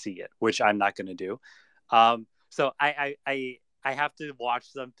to see it, which I'm not going to do. So I have to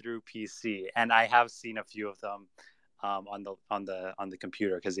watch them through PC, and I have seen a few of them on the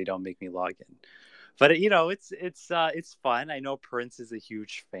computer because they don't make me log in. But it's fun. I know Prince is a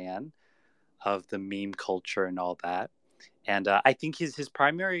huge fan of the meme culture and all that, and I think his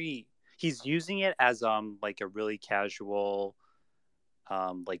primary, he's using it as like a really casual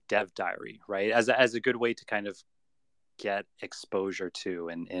like dev diary, right? As a good way to kind of get exposure to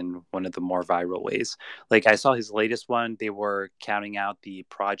in one of the more viral ways. Like I saw his latest one, they were counting out the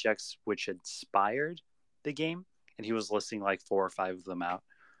projects which inspired the game, and he was listing like 4 or 5 of them out.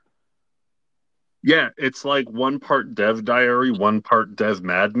 Yeah, it's like one part dev diary, one part dev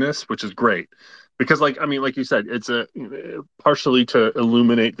madness, which is great. Because like I mean, like you said, it's a partially to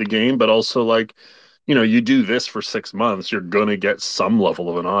illuminate the game, but also like, you do this for 6 months, you're gonna get some level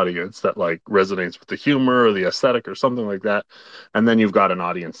of an audience that like resonates with the humor or the aesthetic or something like that. And then you've got an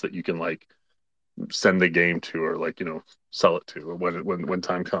audience that you can like send the game to or like, sell it to when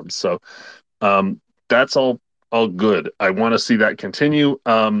time comes. So that's all good. I want to see that continue.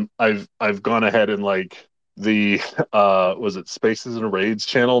 I've gone ahead and like the was it Spaces and Raids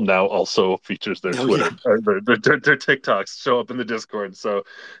channel now also features their Oh Twitter, yeah. or their TikToks show up in the Discord. So if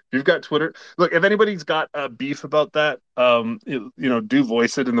you've got Twitter, look, if anybody's got a beef about that, do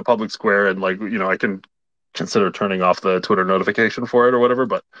voice it in the public square, and like, I can consider turning off the Twitter notification for it or whatever.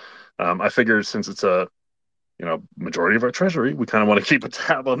 But I figure since it's a majority of our treasury, we kind of want to keep a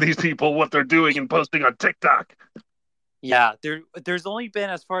tab on these people, what they're doing and posting on TikTok. Yeah, there's only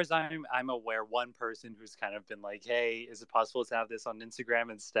been, as far as I'm aware, one person who's kind of been like, "Hey, is it possible to have this on Instagram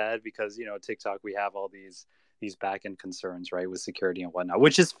instead?" Because TikTok, we have all these back end concerns, right, with security and whatnot,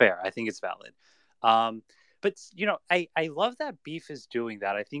 which is fair. I think it's valid. But I love that Beef is doing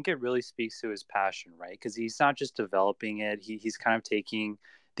that. I think it really speaks to his passion, right? Because he's not just developing it; he's kind of taking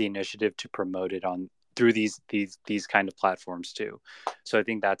the initiative to promote it on through these kind of platforms too. So I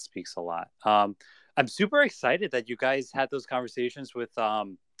think that speaks a lot. I'm super excited that you guys had those conversations with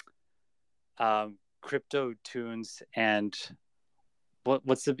Crypto Tunes and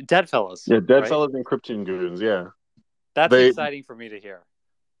what's the Dead Fellows? Yeah, Dead Right? Fellows and Krypton Goons. Yeah, That's they exciting for me to hear.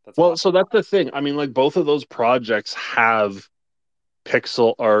 That's well, awesome. so that's the thing. I mean, like both of those projects have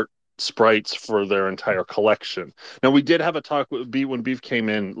pixel art sprites for their entire collection. Now we did have a talk with Beef when Beef came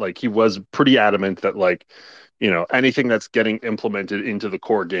in. Like he was pretty adamant that like, anything that's getting implemented into the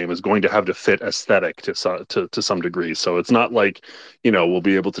core game is going to have to fit aesthetic to some degree. So it's not like, we'll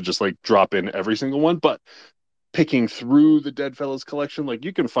be able to just like drop in every single one, but picking through the Deadfellows collection, like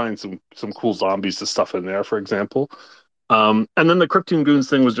you can find some cool zombies to stuff in there, for example. And then the Krypton Goons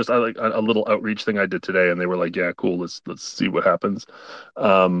thing was just like a little outreach thing I did today, and they were like, "Yeah, cool. Let's see what happens."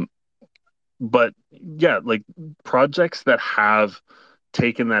 Um, but yeah, like projects that have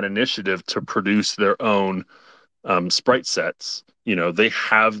taken that initiative to produce their own sprite sets, they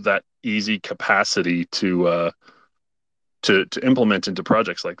have that easy capacity to implement into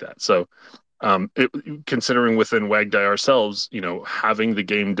projects like that. So considering within WAGDIE ourselves, having the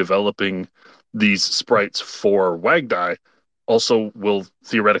game developing these sprites for WAGDIE also will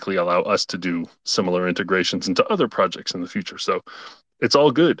theoretically allow us to do similar integrations into other projects in the future. So it's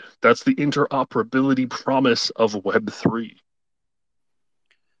all good. That's the interoperability promise of Web3.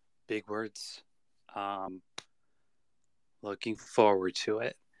 Big words. Looking forward to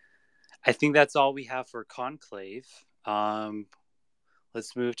it. I think that's all we have for Conclave.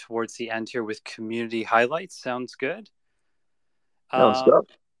 Let's move towards the end here with community highlights. Sounds good.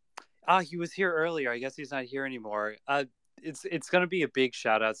 He was here earlier. I guess he's not here anymore. It's going to be a big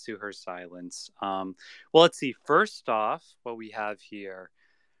shout out to Her Silence. Well, let's see. First off, what we have here,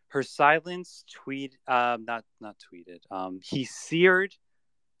 Her Silence not tweeted. He seared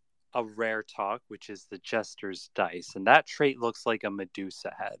a rare talk, which is the Jester's Dice, and that trait looks like a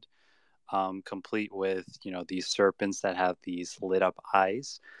Medusa head, complete with these serpents that have these lit up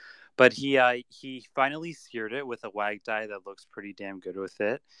eyes. But he finally seared it with a WAGDIE that looks pretty damn good with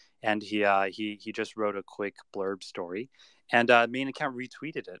it, and he just wrote a quick blurb story, and main account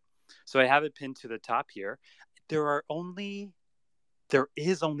retweeted it. So I have it pinned to the top here. There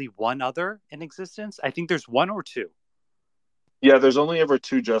is only one other in existence. I think there's one or two. Yeah, there's only ever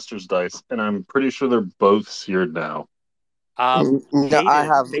two Jester's Dice, and I'm pretty sure they're both seared now. No, I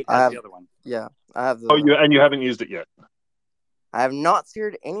have the other one. Yeah, I have the. Oh, you haven't used it yet. I have not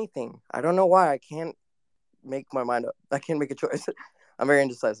seared anything. I don't know why. I can't make my mind up. I can't make a choice. I'm very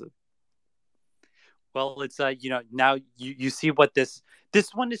indecisive. Well, it's now you see what this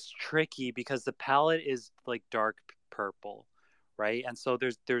one is tricky because the palette is like dark purple, right? And so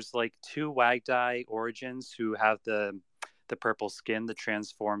there's like two WAGDIE origins who have the purple skin, the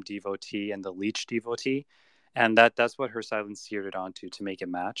transformed devotee and the leech devotee, and that's what Her Silence seared it onto to make it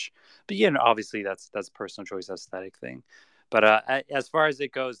match. But obviously that's personal choice, aesthetic thing. But as far as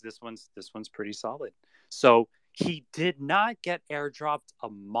it goes, this one's pretty solid. So he did not get airdropped a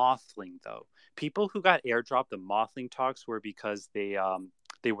Mothling though. People who got airdropped the Mothling talks were because they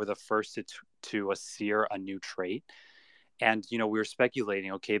were the first to sear a new trait. And, we were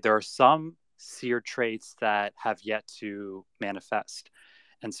speculating, okay, there are some seared traits that have yet to manifest.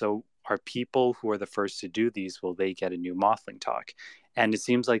 And so are people who are the first to do these, will they get a new Mothling talk? And it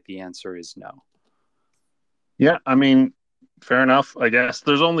seems like the answer is no. Yeah, I mean, fair enough. I guess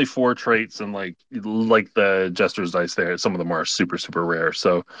there's only 4 traits, and like the Jester's dice there, some of them are super super rare.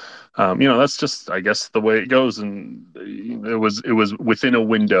 So, that's just I guess the way it goes. And it was within a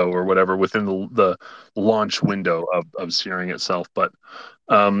window or whatever, within the launch window of Searing itself. But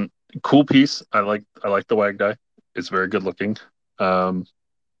cool piece. I like the WAGDIE. It's very good looking. And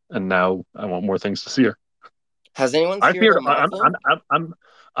now I want more things to sear. Has anyone I seared a feared Mothling?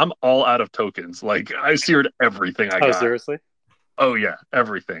 I'm all out of tokens. Like I seared everything I Oh, got. seriously? Oh yeah,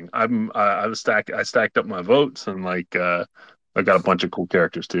 everything. I stacked up my votes, and I got a bunch of cool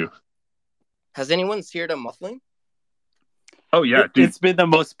characters too. Has anyone seared a Mothling? Oh yeah, dude. It's been the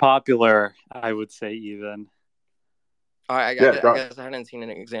most popular, I would say, even. All right, Yeah, I guess I hadn't seen an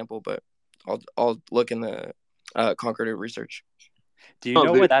example, but I'll look in the Concordative research. Do you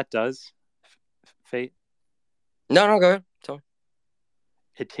know what that does, Fate? No, go ahead. Tell me.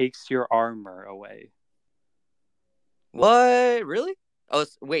 It takes your armor away. What? Really? Oh,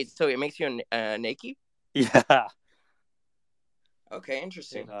 wait. So it makes you a Nike? Yeah. Okay,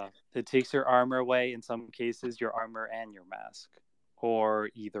 interesting. It takes your armor away. In some cases, your armor and your mask, or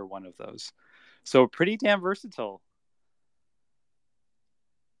either one of those. So pretty damn versatile.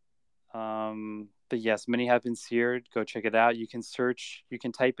 But yes, many have been seared. Go check it out. You can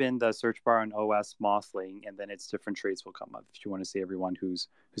type in the search bar on OS Mothling, and then its different traits will come up if you want to see everyone who's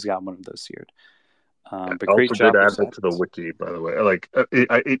got one of those seared. But great job. Did add that to the wiki, by the way. Like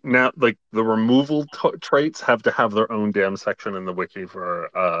it now, like the removal traits have to have their own damn section in the wiki for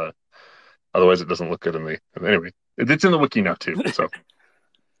otherwise it doesn't look good in the anyway. It's in the wiki now too. So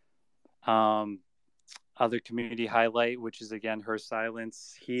other community highlight, which is again Her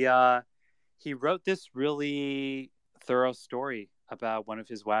Silence. He wrote this really thorough story about one of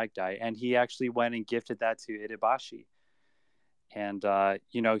his WAGDIE, and he actually went and gifted that to Iribashi. And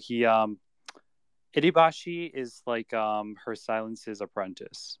Iribashi is like Her Silence's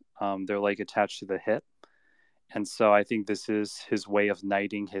apprentice. They're like attached to the hip, and so I think this is his way of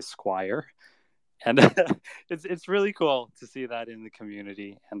knighting his squire. And it's really cool to see that in the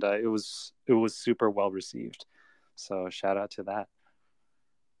community, and it was super well received. So shout out to that.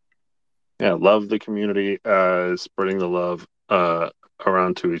 Yeah, love the community, spreading the love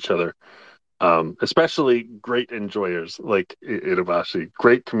around to each other. Especially great enjoyers like Itabashi,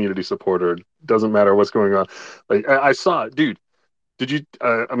 great community supporter. Doesn't matter what's going on. Like I saw, dude. Did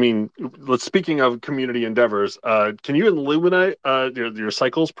you? Speaking of community endeavors, can you illuminate your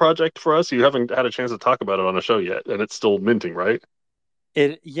Cycles project for us? You haven't had a chance to talk about it on a show yet, and it's still minting, right?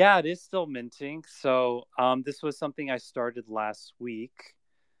 It is still minting. So this was something I started last week.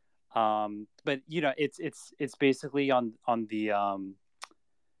 But it's basically on the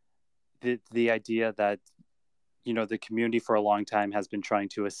idea that the community for a long time has been trying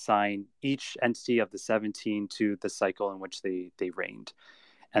to assign each entity of the 17 to the cycle in which they reigned.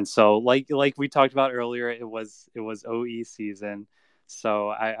 And so like we talked about earlier, it was OE season. So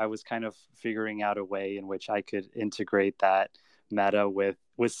I was kind of figuring out a way in which I could integrate that meta with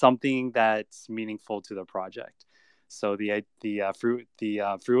something that's meaningful to the project. So the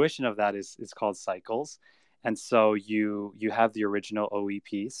fruition of that is called Cycles. And so you have the original OE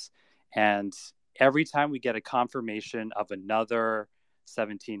piece, and every time we get a confirmation of another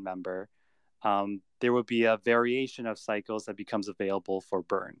 17 member, there will be a variation of Cycles that becomes available for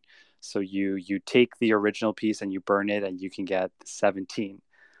burn. So you take the original piece and you burn it, and you can get the 17,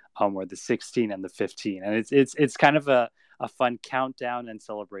 or the 16 and the 15, and it's kind of a fun countdown and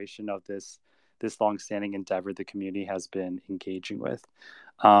celebration of this long-standing endeavor the community has been engaging with.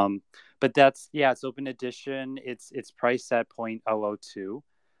 But it's open edition. It's priced at 0.002.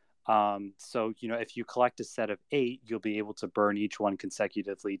 So if you collect a set of 8, you'll be able to burn each one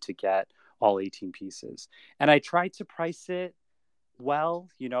consecutively to get all 18 pieces. And I tried to price it well.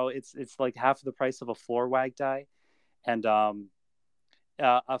 It's like half of the price of a floor WAGDIE, and a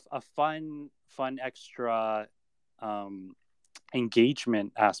fun extra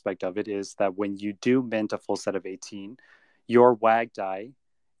engagement aspect of it is that when you do mint a full set of 18, your WAGDIE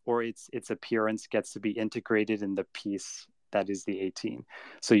or its appearance gets to be integrated in the piece that is the 18.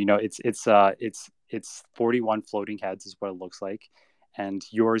 So it's 41 floating heads is what it looks like, and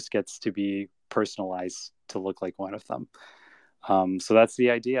yours gets to be personalized to look like one of them. So that's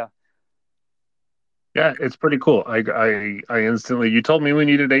the idea. Yeah, it's pretty cool. I instantly, you told me we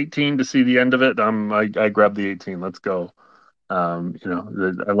needed 18 to see the end of it. I grabbed the 18. Let's go.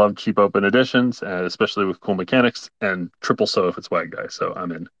 I love cheap open editions, especially with cool mechanics, and triple so if it's WAGDIE. So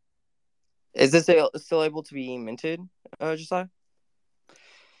I'm in. Is this still able to be minted, Josiah?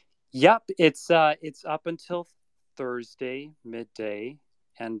 Yep, it's up until Thursday midday,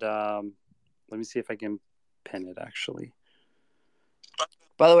 and let me see if I can pin it actually.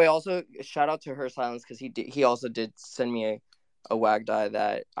 By the way, also shout out to Her Silence, because he also did send me a WAGDIE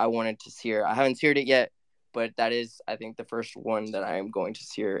that I wanted to sear. I haven't seared it yet, but that is, I think, the first one that I am going to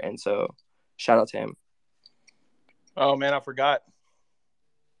sear, and so shout out to him. Oh man, I forgot.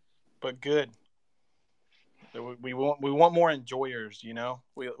 But good. We want more enjoyers, you know.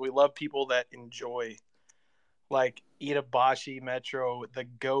 We love people that enjoy, like Itabashi Metro, the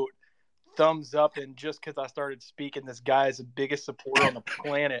GOAT, thumbs up. And just because I started speaking, this guy is the biggest supporter on the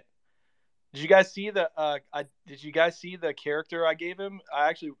planet. Did you guys see the character I gave him? I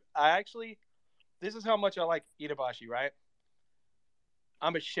actually, this is how much I like Itabashi, right?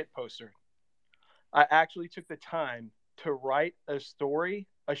 I'm a shit poster. I actually took the time to write a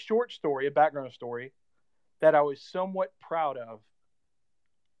short story, a background story that I was somewhat proud of,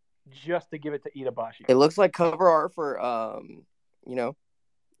 just to give it to Itabashi. It looks like cover art for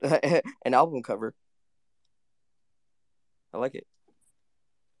an album cover. I like it.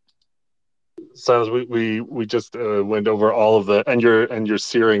 Sounds we just went over all of the and your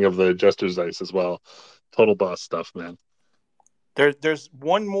searing of the Jester's Ice as well. Total boss stuff, man. There's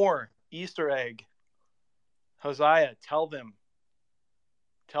one more Easter egg. Hosea, tell them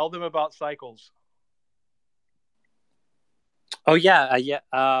about cycles. Oh yeah,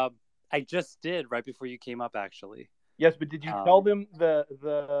 I just did right before you came up, actually. Yes, but did you tell them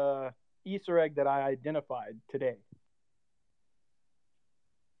the Easter egg that I identified today?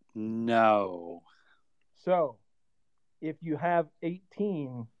 No. So, if you have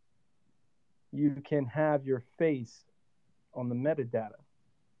 18, you can have your face on the metadata.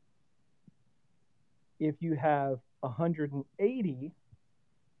 If you have 180,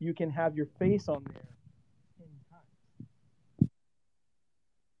 you can have your face on there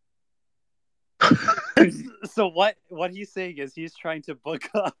 10 times. So what he's saying is he's trying to book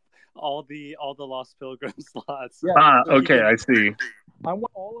up all the Lost Pilgrim slots. Yeah. So okay, I see. I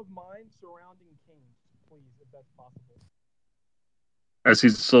want all of mine surrounding Kings, please, if that's possible. As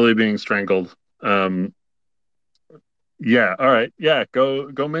he's slowly being strangled. Yeah, all right. Yeah,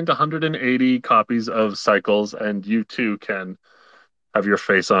 go mint 180 copies of Cycles, and you too can have your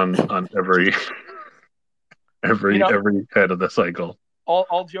face on every every head of the cycle.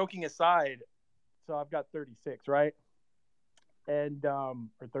 All joking aside, so I've got 36, right? And or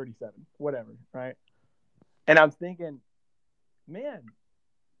 37, whatever, right? And I'm thinking, man,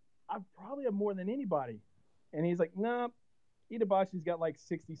 I probably have more than anybody. And he's like, nah, Itabashi's got like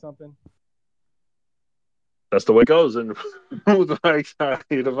 60 something. That's the way it goes, and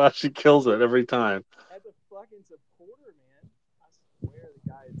Itabashi kills it every time. As a fucking supporter, man, I swear the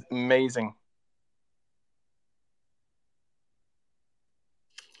guy is amazing.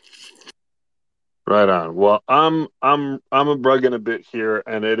 Right on. Well, I'm a brugging a bit here,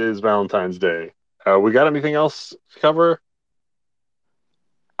 and it is Valentine's Day. We got anything else to cover?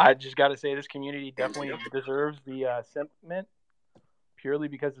 I just got to say, this community definitely deserves the sentiment, purely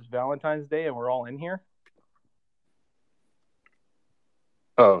because it's Valentine's Day and we're all in here.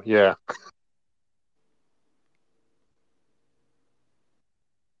 Oh yeah.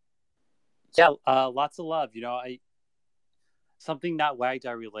 Yeah, lots of love. Something not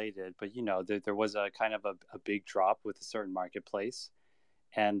WAGDIE related, but there was a kind of a big drop with a certain marketplace,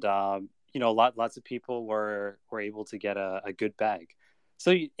 and lots of people were able to get a good bag.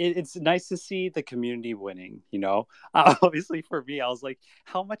 So it's nice to see the community winning. Obviously for me, I was like,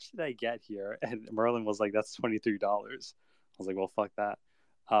 how much did I get here? And Merlin was like, that's $23. I was like, well, fuck that.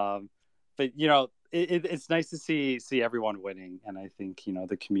 But it's nice to see everyone winning, and I think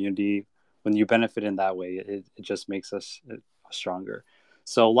the community, when you benefit in that way, it just makes us stronger.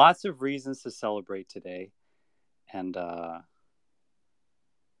 So lots of reasons to celebrate today, and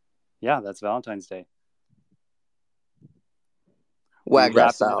that's Valentine's Day.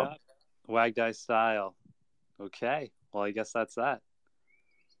 WAGDIE style. WAGDIE style. Okay, well, I guess that's that.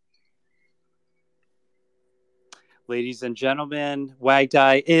 Ladies and gentlemen,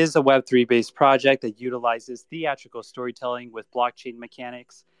 WAGDIE is a Web3-based project that utilizes theatrical storytelling with blockchain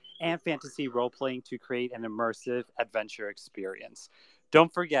mechanics and fantasy role-playing to create an immersive adventure experience.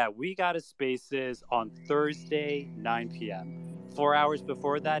 Don't forget, we got a Spaces on Thursday, 9 p.m. 4 hours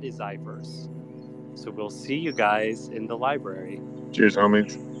before that is iVerse. So we'll see you guys in the library. Cheers,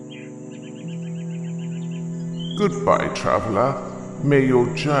 homies. Goodbye, traveler. May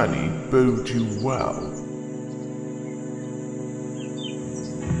your journey bode you well.